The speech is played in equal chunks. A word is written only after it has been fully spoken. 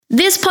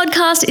This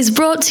podcast is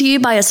brought to you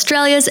by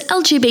Australia's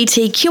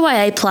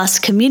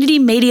LGBTQIA+ community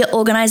media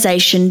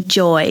organisation,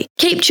 Joy.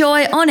 Keep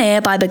Joy on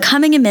air by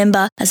becoming a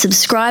member, a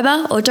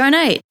subscriber or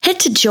donate. Head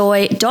to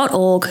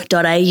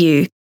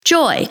joy.org.au.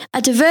 Joy,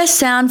 a diverse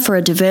sound for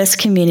a diverse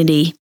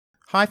community.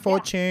 Hi,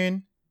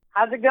 Fortune.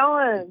 How's it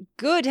going?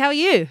 Good. How are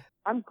you?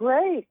 I'm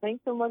great.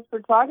 Thanks so much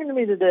for talking to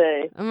me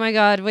today. Oh my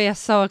God, we are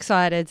so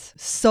excited.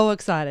 So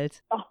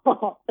excited.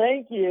 Oh,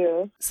 thank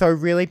you. So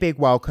really big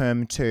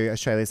welcome to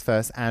Australia's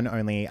first and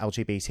only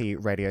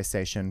LGBT radio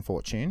station,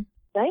 Fortune.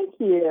 Thank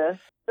you.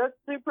 That's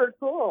super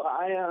cool.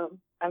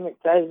 I'm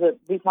excited to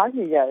be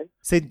talking to you guys.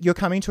 So you're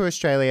coming to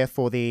Australia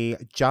for the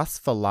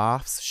Just for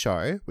Laughs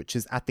show, which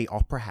is at the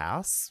Opera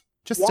House.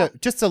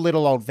 Just a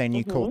little old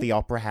venue called the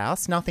Opera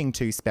House. Nothing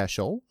too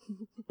special.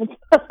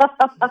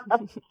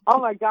 Oh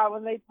my God,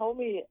 when they told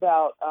me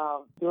about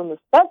doing this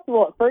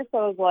festival, at first I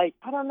was like,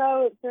 I don't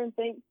know, it's during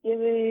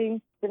Thanksgiving.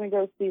 I'm going to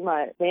go see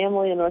my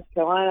family in North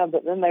Carolina.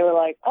 But then they were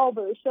like, oh,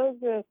 but the shows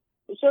are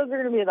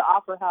going to be at the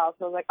Opera House.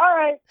 So I was like, all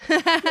right,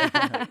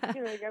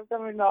 I'm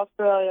coming to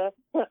Australia.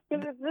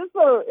 Because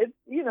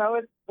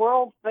it's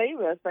world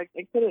famous. Like,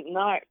 they couldn't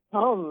not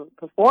come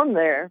perform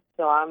there.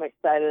 So I'm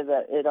excited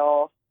that it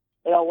all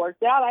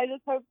worked out. I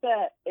just hope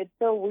that it's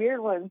so weird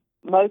when it's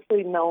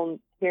mostly known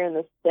here in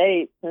the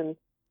States, and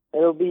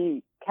it'll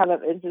be kind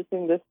of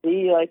interesting to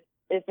see, like,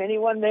 if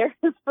anyone there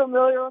is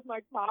familiar with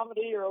my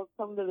comedy or will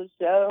come to the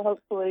show.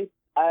 Hopefully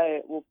I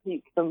will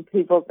pique some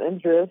people's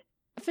interest.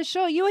 For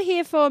sure. You were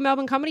here for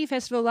Melbourne Comedy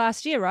Festival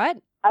last year, right?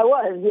 I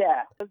was,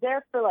 yeah. I was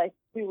there for like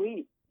 2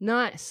 weeks.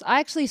 Nice.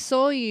 I actually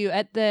saw you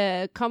at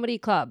the comedy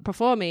club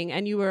performing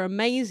and you were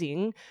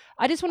amazing.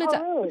 I just wanted to...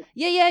 Really?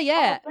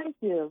 Yeah. Oh, thank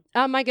you.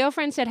 My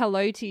girlfriend said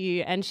hello to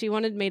you and she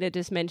wanted me to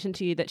just mention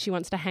to you that she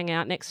wants to hang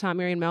out next time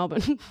you're in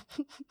Melbourne.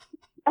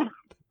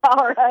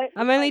 All right.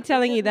 I'm only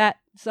telling you that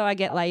so I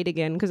get laid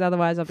again because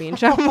otherwise I'll be in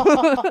trouble.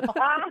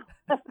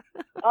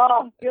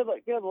 Oh, good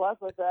luck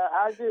with that.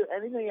 I'll do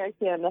anything I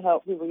can to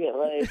help people get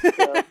laid.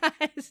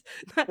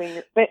 So.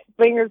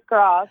 Fingers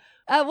crossed.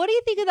 What do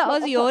you think of the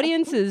Aussie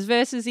audiences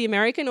versus the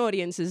American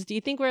audiences? Do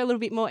you think we're a little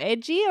bit more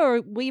edgy or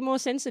are we more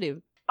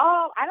sensitive?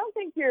 I don't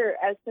think you're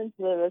as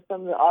sensitive as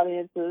some of the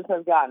audiences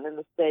have gotten in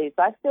the States.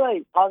 I feel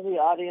like Aussie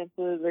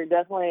audiences are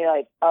definitely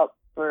like up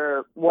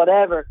for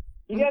whatever.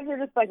 You guys are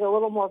just like a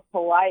little more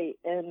polite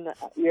in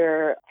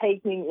your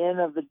taking in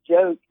of the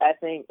joke, I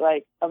think.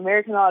 Like,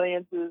 American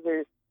audiences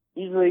are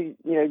usually,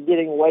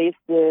 getting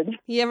wasted.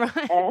 Yeah,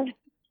 right. And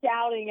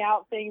shouting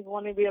out things,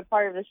 wanting to be a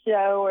part of the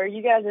show, where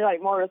you guys are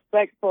like more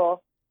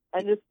respectful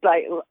and just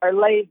like are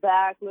laid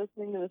back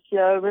listening to the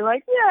show, being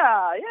like,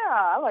 yeah,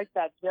 I like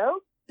that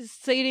joke.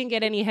 So you didn't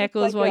get any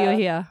heckles while you were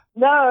here?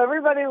 No,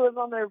 everybody was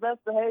on their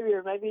best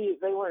behavior. Maybe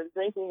they weren't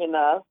drinking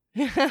enough.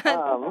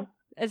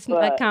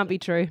 That can't be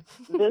true.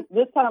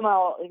 this time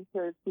I'll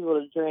encourage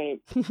people to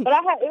drink. But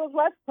it was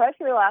less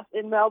pressure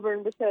in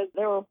Melbourne because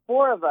there were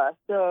 4 of us.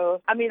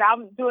 So, I mean,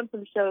 I'm doing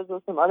some shows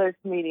with some other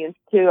comedians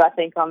too, I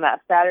think, on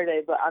that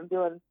Saturday. But I'm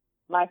doing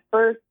my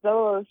first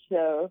solo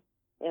show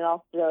in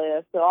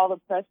Australia. So all the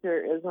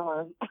pressure is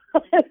on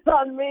it's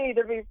on me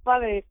to be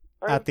funny.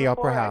 At the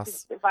Opera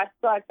House. If I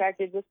suck, I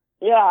could just,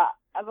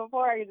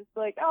 before I could just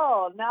be like,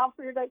 oh, now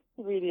for your next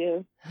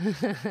comedian.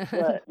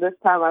 But this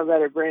time I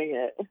better bring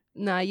it.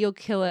 No, you'll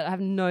kill it. I have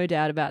no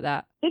doubt about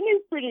that.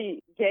 Sydney's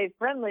pretty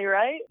gay-friendly,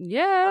 right?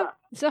 Yeah.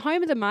 It's the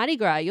home of the Mardi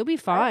Gras. You'll be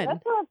fine.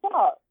 That's what I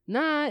thought.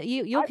 Nah,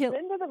 you'll kill it.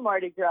 I've been to the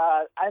Mardi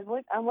Gras. I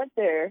went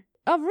there.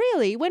 Oh,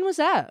 really? When was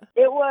that?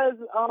 It was,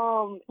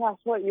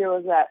 what year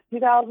was that?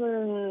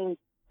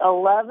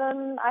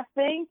 2011, I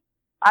think.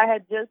 I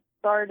had just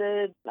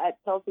started at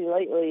Chelsea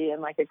lately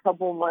and like a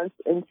couple months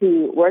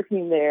into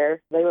working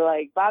there. They were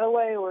like, by the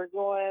way, we're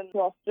going to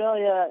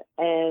Australia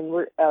and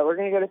we're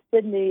going to go to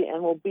Sydney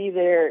and we'll be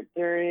there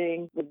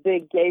during the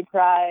big gay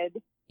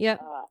pride. Yeah.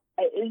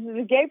 Is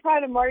the gay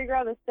pride and Mardi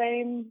Gras the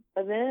same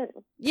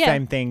event? Yeah.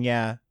 Same thing,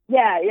 yeah.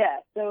 Yeah.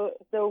 So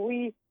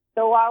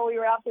while we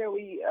were out there,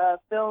 we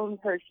filmed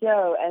her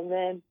show and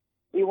then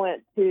we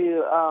went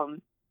to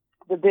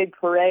the big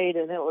parade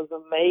and it was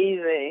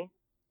amazing.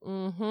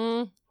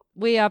 Mm-hmm.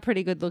 We are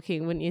pretty good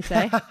looking, wouldn't you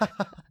say?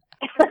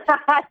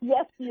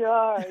 Yes, you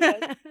are.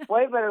 Yes.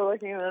 Way better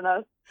looking than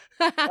us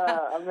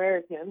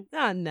Americans.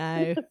 Oh,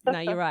 no. No,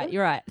 you're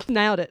right.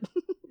 Nailed it.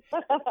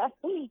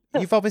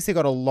 You've obviously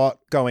got a lot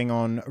going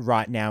on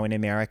right now in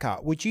America.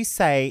 Would you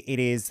say it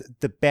is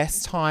the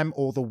best time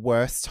or the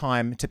worst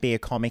time to be a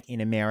comic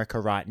in America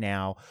right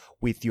now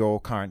with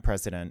your current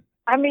president?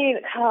 I mean,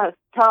 it's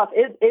tough.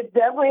 It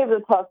definitely is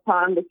a tough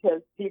time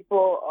because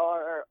people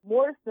are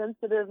more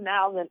sensitive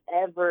now than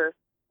ever,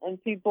 and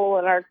people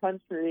in our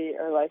country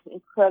are like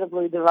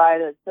incredibly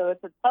divided. So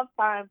it's a tough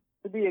time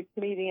to be a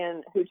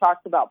comedian who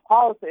talks about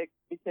politics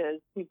because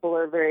people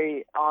are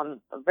very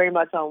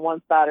much on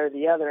one side or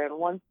the other. And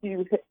once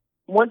you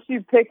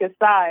pick a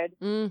side,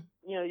 you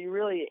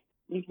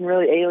can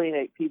really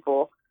alienate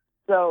people.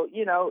 So,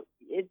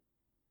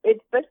 it's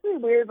especially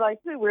weird,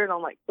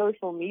 on like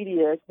social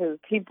media because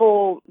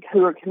people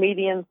who are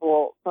comedians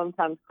will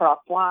sometimes cross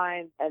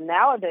lines, and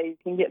nowadays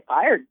can get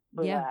fired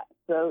for that.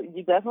 So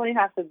you definitely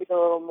have to be a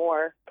little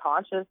more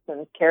conscious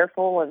and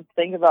careful and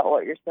think about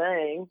what you're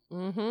saying.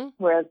 Mm-hmm.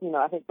 Whereas,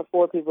 I think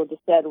before people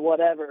just said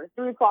whatever,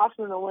 threw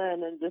caution to the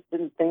wind and just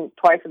didn't think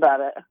twice about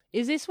it.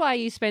 Is this why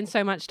you spend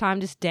so much time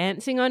just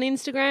dancing on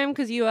Instagram?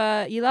 Because you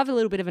love a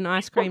little bit of an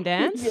ice cream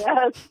dance?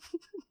 Yes.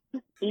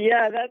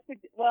 Yeah,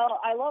 well,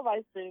 I love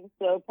ice cream,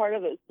 so part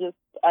of it's just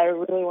I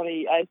really want to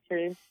eat ice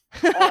cream.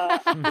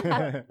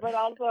 But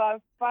also I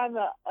find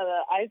that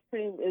ice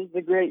cream is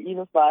the great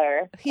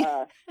unifier.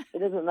 It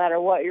doesn't matter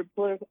what your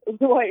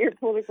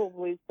political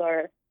beliefs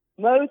are.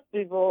 Most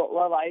people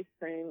love ice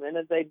cream, and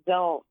if they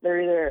don't,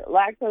 they're either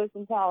lactose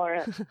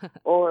intolerant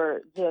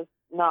or just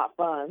not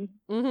fun.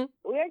 Mm-hmm.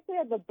 We actually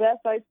had the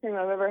best ice cream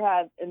I've ever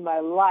had in my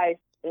life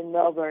in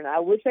Melbourne.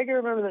 I wish I could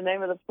remember the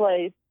name of the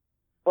place.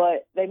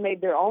 But they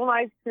made their own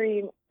ice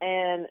cream,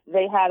 and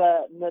they had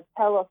a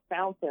Nutella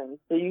fountain.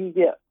 So you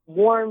get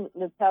warm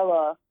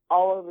Nutella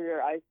all over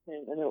your ice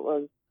cream, and it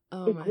was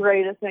the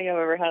greatest thing I've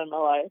ever had in my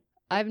life.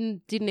 I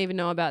didn't even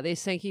know about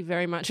this. Thank you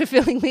very much for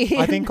filling me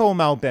in. I think all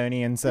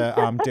Melburnians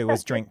do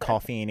is drink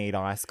coffee and eat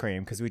ice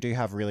cream because we do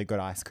have really good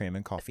ice cream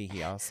and coffee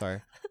here. So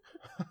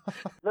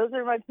those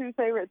are my two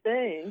favorite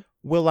things.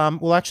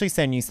 We'll actually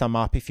send you some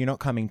up if you're not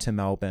coming to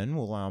Melbourne.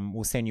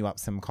 We'll send you up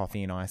some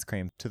coffee and ice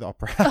cream to the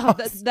Opera House.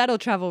 Oh, that'll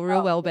travel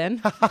real well, Ben.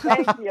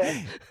 Thank you.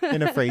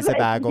 In a freezer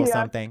bag or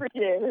something. I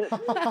appreciate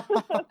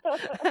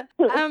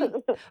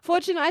it.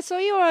 Fortune, I saw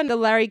you on the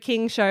Larry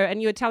King show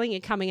and you were telling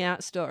your coming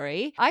out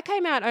story. I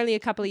came out only a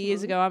couple of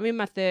years ago. I'm in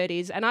my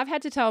 30s and I've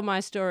had to tell my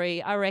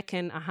story, I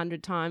reckon,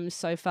 100 times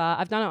so far.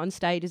 I've done it on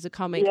stage as a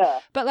comic. Yeah.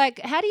 But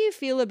how do you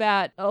feel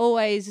about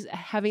always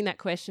having that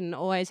question,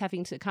 always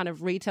having to kind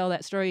of retell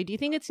that story? Do you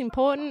think it's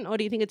important or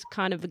do you think it's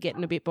kind of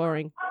getting a bit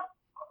boring?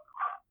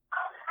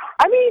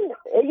 I mean,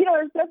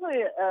 it's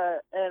definitely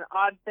an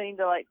odd thing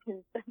to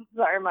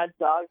sorry, my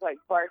dog's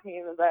barking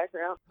in the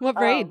background. What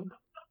breed?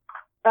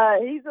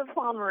 He's a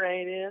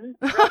Pomeranian,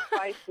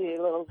 feisty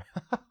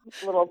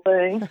little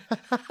thing.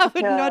 I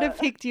would not have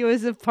picked you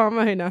as a pom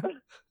owner.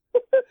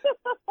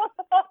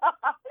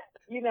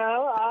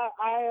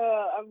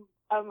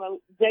 I'm a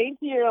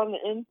daintier on the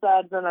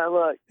inside than I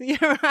look.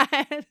 You're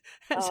right.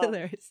 That's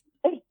hilarious.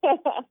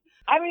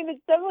 I mean,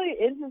 it's definitely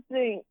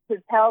interesting to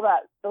tell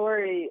that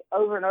story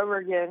over and over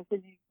again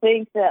because you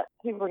think that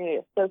people are going to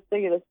get so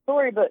sick of the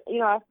story. But,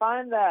 I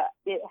find that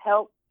it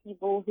helps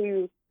people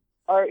who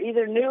are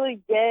either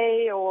newly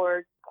gay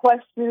or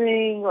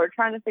questioning or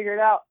trying to figure it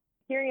out.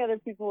 Hearing other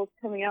people's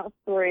coming out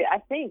story, I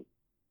think,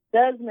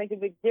 does make a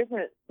big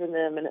difference for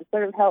them, and it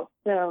sort of helps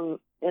them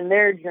in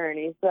their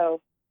journey.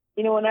 So,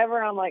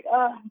 whenever I'm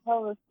I'm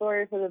telling the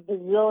story for the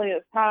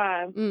bazillionth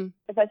time,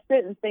 if I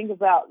sit and think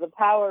about the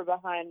power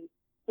behind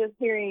just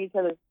hearing each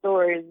other's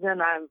stories, then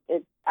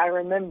I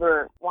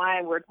remember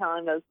why we're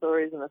telling those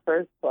stories in the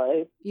first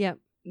place. Yeah.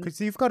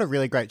 Because you've got a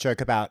really great joke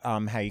about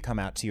how you come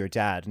out to your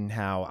dad and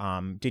how,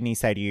 didn't he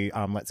say to you,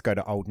 let's go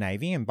to Old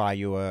Navy and buy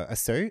you a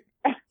suit?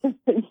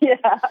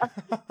 Yeah,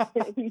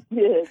 he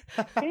did.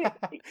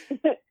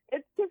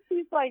 It's just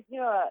he's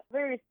a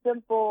very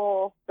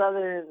simple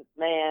Southern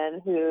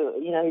man who,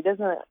 he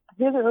doesn't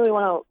really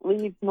want to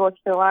leave North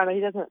Carolina. He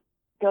doesn't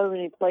go to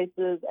many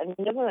places, and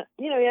he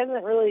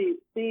hasn't really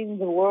seen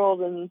the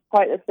world in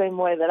quite the same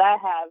way that I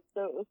have.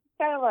 So it was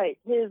kind of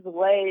his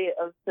way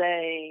of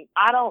saying,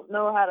 I don't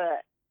know how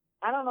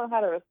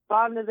to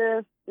respond to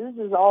this. This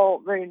is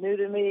all very new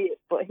to me,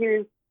 but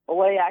here's a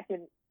way I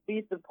can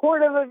be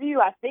supportive of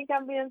you. I think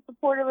I'm being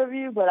supportive of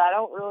you, but I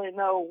don't really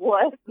know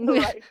what the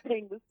right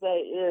thing to say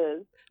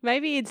is.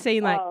 Maybe he'd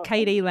seen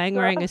K.D. Lang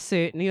wearing a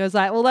suit and he was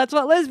like, well, that's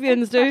what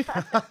lesbians do.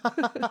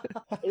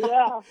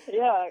 Yeah.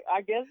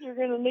 I guess you're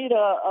going to need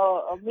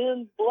a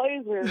men's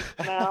blazer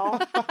now.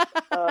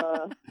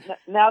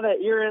 Now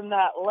that you're in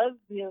that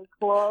lesbian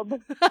club.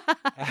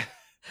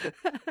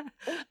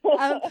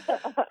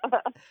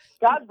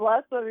 God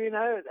bless him, it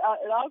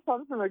all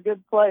comes from a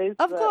good place.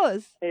 Of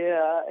course.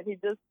 Yeah, he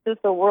just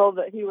a world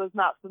that he was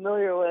not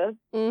familiar with.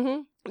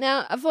 Mm-hmm.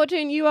 Now,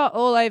 Fortune, you are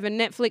all over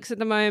Netflix at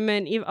the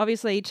moment. You've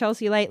obviously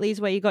Chelsea Lately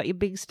is where you got your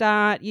big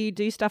start. You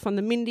do stuff on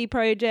the Mindy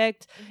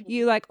Project. Mm-hmm.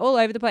 You all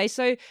over the place.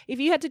 So if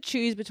you had to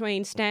choose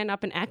between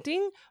stand-up and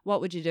acting,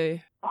 what would you do?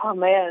 Oh,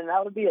 man,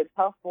 that would be a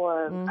tough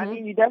one. Mm-hmm. I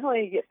mean, you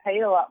definitely get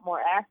paid a lot more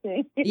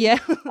acting. Yeah.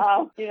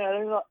 So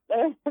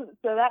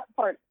that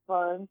part's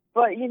fun.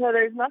 But,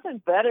 there's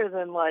nothing better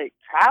than,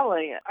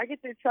 traveling. I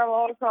get to travel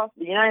all across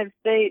the United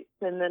States,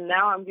 and then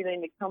now I'm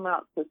getting to come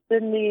out to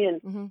Sydney.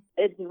 And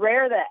it's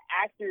rare that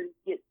actors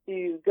get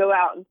to go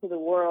out into the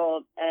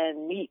world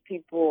and meet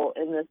people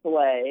in this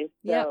way.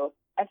 So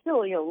I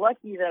feel,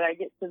 lucky that I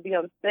get to be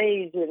on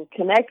stage and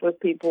connect with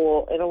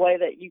people in a way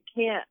that you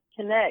can't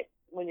connect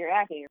when you're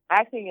acting.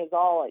 Acting is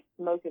all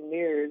smoke and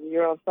mirrors.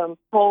 You're on some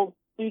cold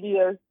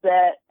studio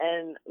set,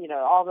 and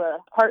all the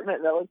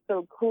apartment that looks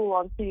so cool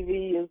on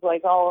TV is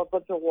all a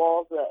bunch of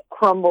walls that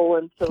crumble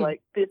into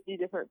 50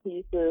 different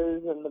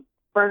pieces, and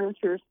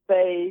furniture's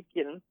fake,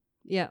 and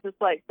Yeah. it's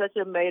just like such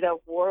a made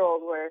up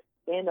world where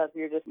stand-up,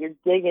 you're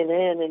digging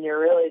in and you're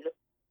really just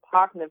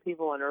talking to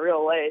people in a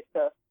real way.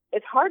 So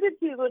it's hard to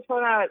choose which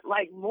one I would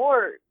like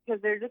more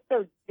because they're just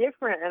so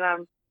different, and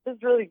I'm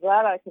just really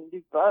glad I can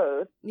do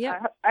both.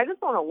 Yeah. I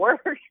just want to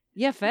work.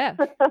 Yeah, fair.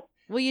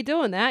 Well, you're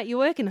doing that. You're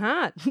working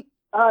hard.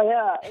 Oh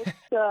yeah, it's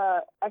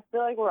I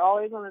feel like we're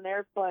always on an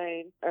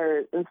airplane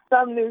or in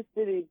some new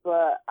city,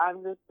 but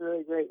I'm just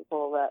really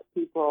grateful that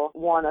people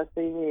want to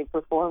see me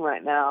perform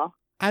right now.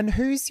 And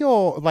who's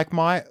your,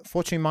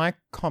 fortunately, my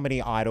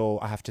comedy idol,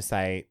 I have to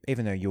say,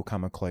 even though you'll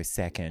come a close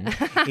second,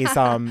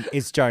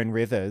 is Joan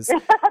Rivers.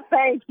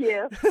 Thank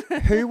you.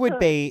 Who would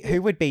be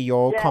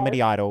your Yes.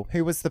 comedy idol?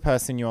 Who was the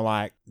person you're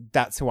like,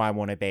 that's who I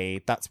want to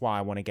be. That's why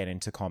I want to get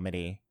into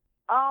comedy.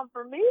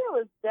 For me, it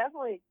was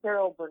definitely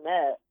Carol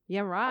Burnett.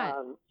 Yeah, right.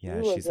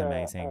 Yeah, she's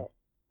amazing.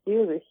 She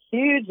was a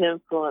huge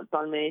influence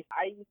on me.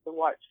 I used to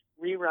watch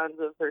reruns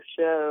of her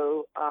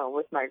show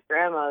with my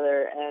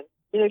grandmother, and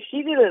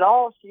she did it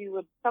all. She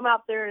would come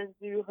out there and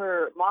do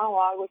her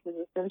monologue, which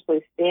is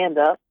essentially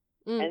stand-up,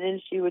 and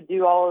then she would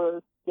do all of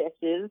those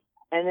sketches,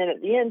 and then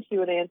at the end she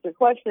would answer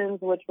questions,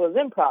 which was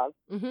improv.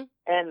 Mm-hmm.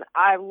 And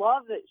I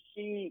love that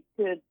she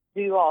could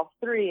do all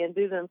three and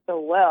do them so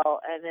well,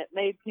 and it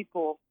made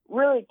people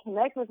really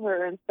connect with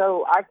her. And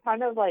so I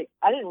kind of I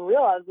didn't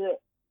realize it,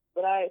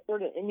 but I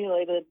sort of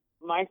emulated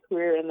my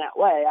career in that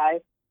way. I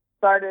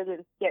started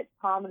in sketch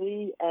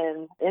comedy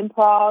and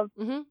improv,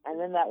 and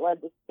then that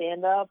led to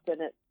stand-up, and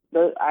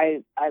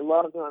I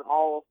love doing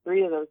all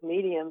three of those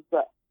mediums,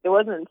 but it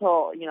wasn't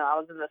until, I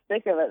was in the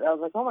thick of it that I was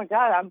like, oh my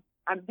God,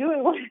 I'm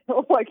doing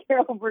what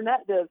Carol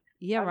Burnett did.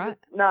 Yeah, I'm right.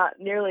 just not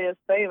nearly as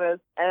famous,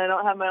 and I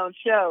don't have my own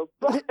show,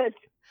 but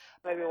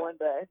maybe one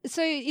day.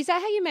 So is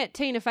that how you met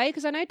Tina Fey?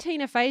 Because I know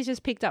Tina Fey's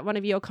just picked up one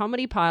of your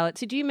comedy pilots.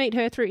 Did you meet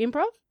her through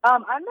improv? I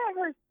met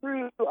her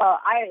through,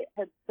 I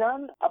had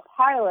done a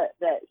pilot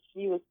that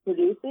she was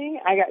producing.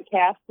 I got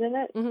cast in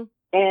it,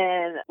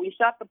 and we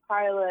shot the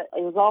pilot.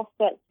 It was all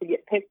set to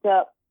get picked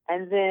up,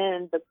 and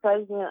then the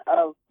president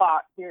of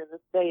Fox here in the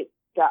States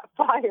got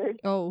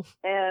fired. Oh.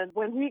 And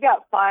when he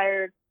got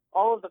fired,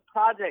 all of the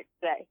projects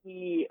that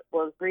he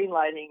was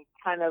greenlighting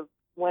kind of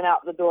went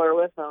out the door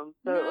with him.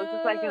 So it was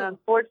just like an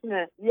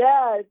unfortunate,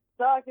 it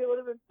sucked. It would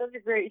have been such a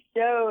great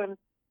show, and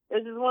it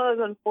was just one of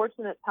those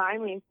unfortunate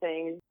timing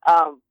things.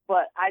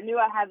 But I knew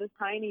I had this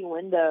tiny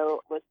window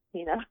with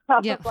Tina. I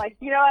was like,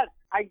 you know what?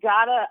 I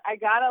gotta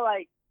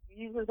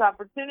use this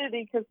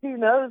opportunity because who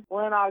knows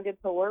when I'll get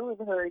to work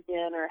with her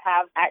again or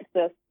have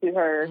access to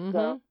her.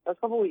 So a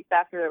couple weeks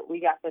after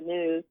we got the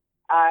news,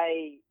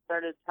 I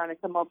started trying to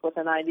come up with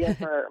an idea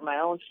for my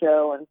own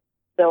show, and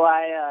so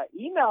I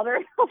emailed her.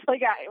 I was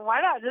like,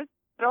 why not just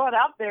throw it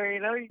out there?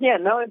 You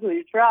can't know until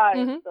you try.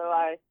 So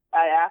I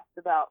asked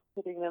about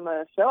putting them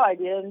a show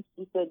idea, and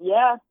she said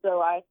yeah.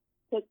 So I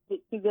pitched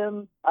it to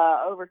them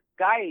over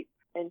Skype,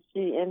 and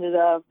she ended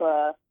up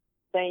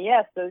saying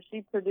yes. So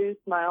she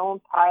produced my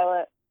own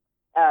pilot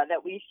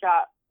that we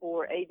shot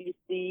for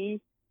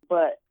ABC,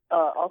 but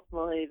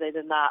ultimately they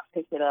did not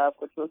pick it up,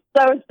 which was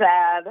so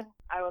sad.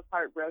 I was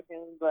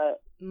heartbroken,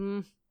 but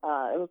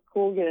it was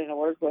cool getting to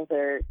work with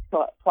her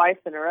twice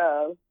in a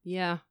row.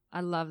 Yeah,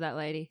 I love that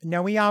lady.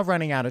 Now, we are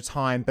running out of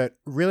time, but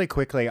really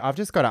quickly, I've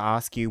just got to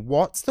ask you,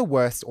 what's the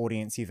worst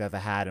audience you've ever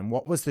had, and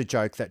what was the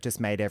joke that just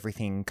made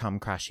everything come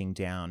crashing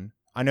down?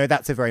 I know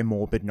that's a very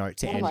morbid note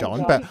to end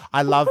on, but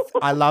I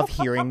love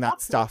hearing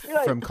that stuff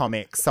from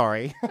comics.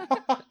 Sorry.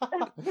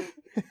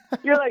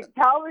 You're like,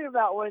 tell me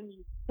about when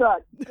you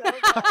sucked.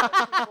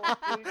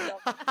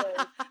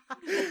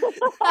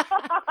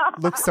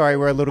 Look, sorry,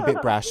 we're a little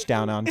bit brash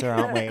down under,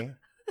 aren't we?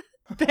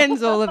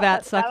 Ben's all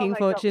about sucking,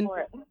 Fortune.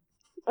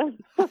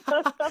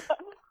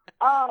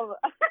 Oh,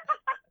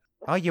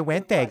 you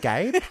went there,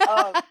 Gabe.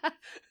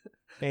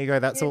 There you go.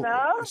 That's all.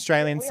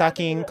 Australian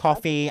sucking,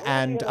 coffee,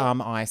 and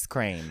ice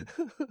cream.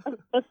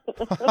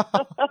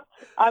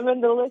 I'm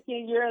into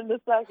licking, you're into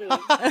sucking.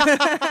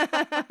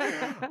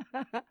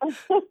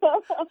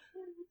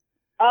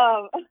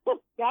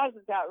 Guys,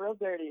 it got real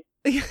dirty.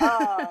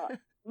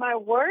 My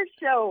worst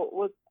show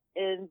was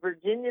in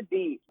Virginia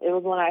Beach. It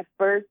was when I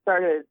first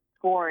started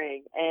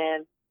touring,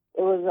 and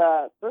it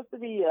was supposed to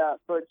be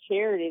for a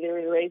charity. They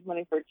were to raise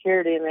money for a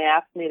charity, and they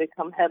asked me to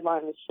come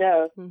headline the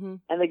show. And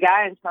the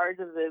guy in charge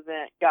of the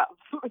event got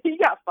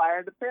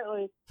fired.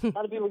 Apparently, a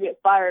lot of people get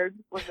fired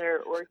when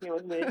they're working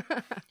with me.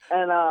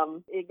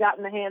 And it got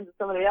in the hands of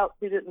somebody else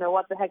who didn't know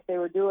what the heck they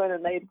were doing,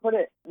 and they put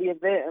the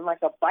event in like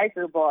a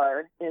biker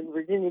bar in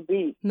Virginia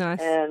Beach.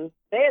 Nice. And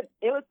it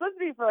was supposed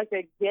to be for like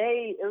a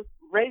gay. It was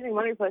raising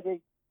money for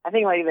like I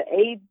think like the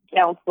AIDS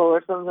Council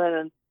or something.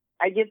 And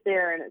I get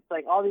there, and it's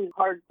like all these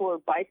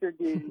hardcore biker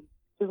dudes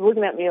just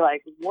looking at me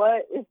like,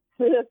 what is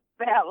this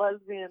fat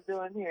lesbian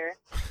doing here?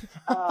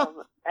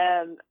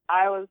 And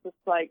I was just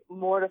like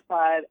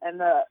mortified. And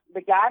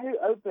the guy who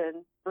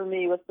opened for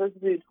me was supposed to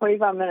do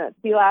 25 minutes.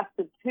 He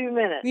lasted 2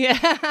 minutes. Yeah.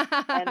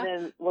 And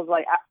then was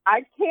like,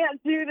 I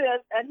can't do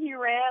this. And he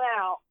ran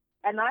out.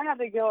 And I had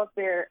to go up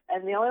there.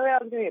 And the only way I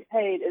was going to get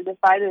paid is if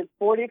I did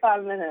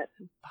 45 minutes.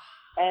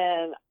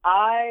 and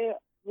I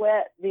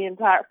sweat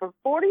for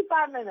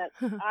 45 minutes.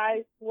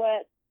 I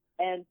sweat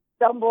and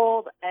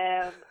stumbled,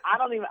 and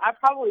I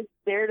probably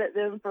stared at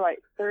them for like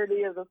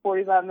 30 of the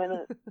 45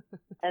 minutes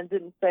and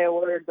didn't say a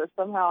word, but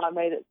somehow I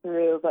made it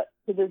through. But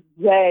to this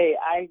day,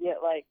 I get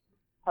like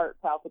heart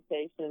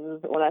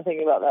palpitations when I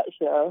think about that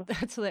show.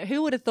 That's hilarious.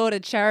 Who would have thought a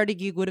charity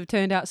gig would have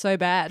turned out so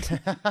bad?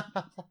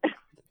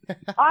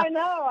 I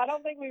know. I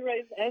don't think we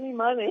raised any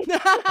money.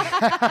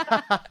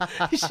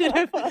 You should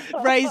have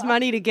raised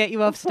money to get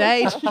you off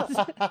stage. Yeah.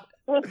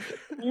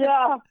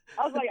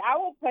 I was like, I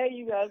will pay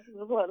you guys to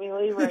just let me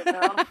leave right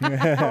now.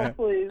 Oh,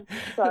 please.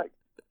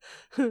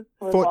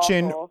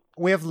 Fortune, awful.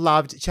 We have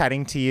loved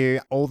chatting to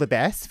you. All the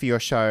best for your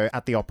show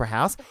at the Opera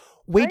House.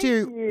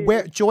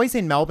 Joy's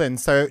in Melbourne,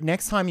 so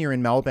next time you're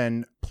in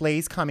Melbourne,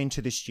 please come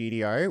into the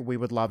studio. We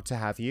would love to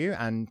have you,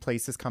 and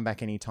please just come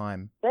back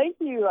anytime. Thank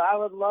you. I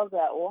would love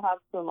that. We'll have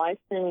some ice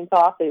cream and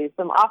coffee,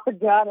 some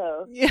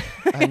affogato. Yeah.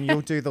 And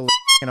you'll do the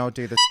and I'll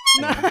do the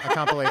I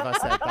can't believe I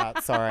said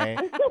that. Sorry.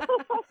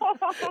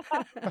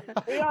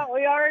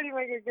 We already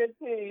make a good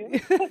team.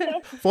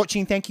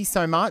 Fortune, thank you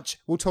so much.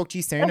 We'll talk to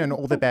you soon, and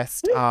all the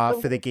best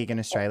for the gig in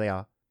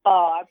Australia.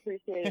 Oh, I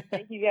appreciate it.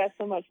 Thank you guys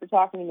so much for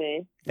talking to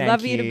me.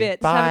 Love you to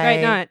bits. Bye. Have a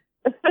great night.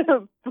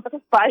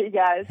 Bye, you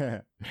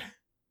guys.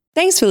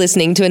 Thanks for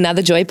listening to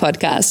another Joy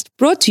podcast,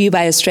 brought to you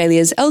by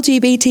Australia's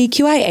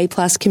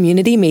LGBTQIA+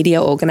 community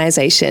media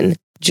organisation,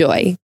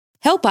 Joy.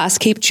 Help us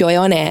keep Joy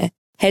on air.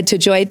 Head to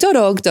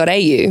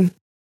joy.org.au.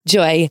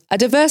 Joy, a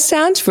diverse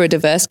sound for a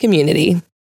diverse community.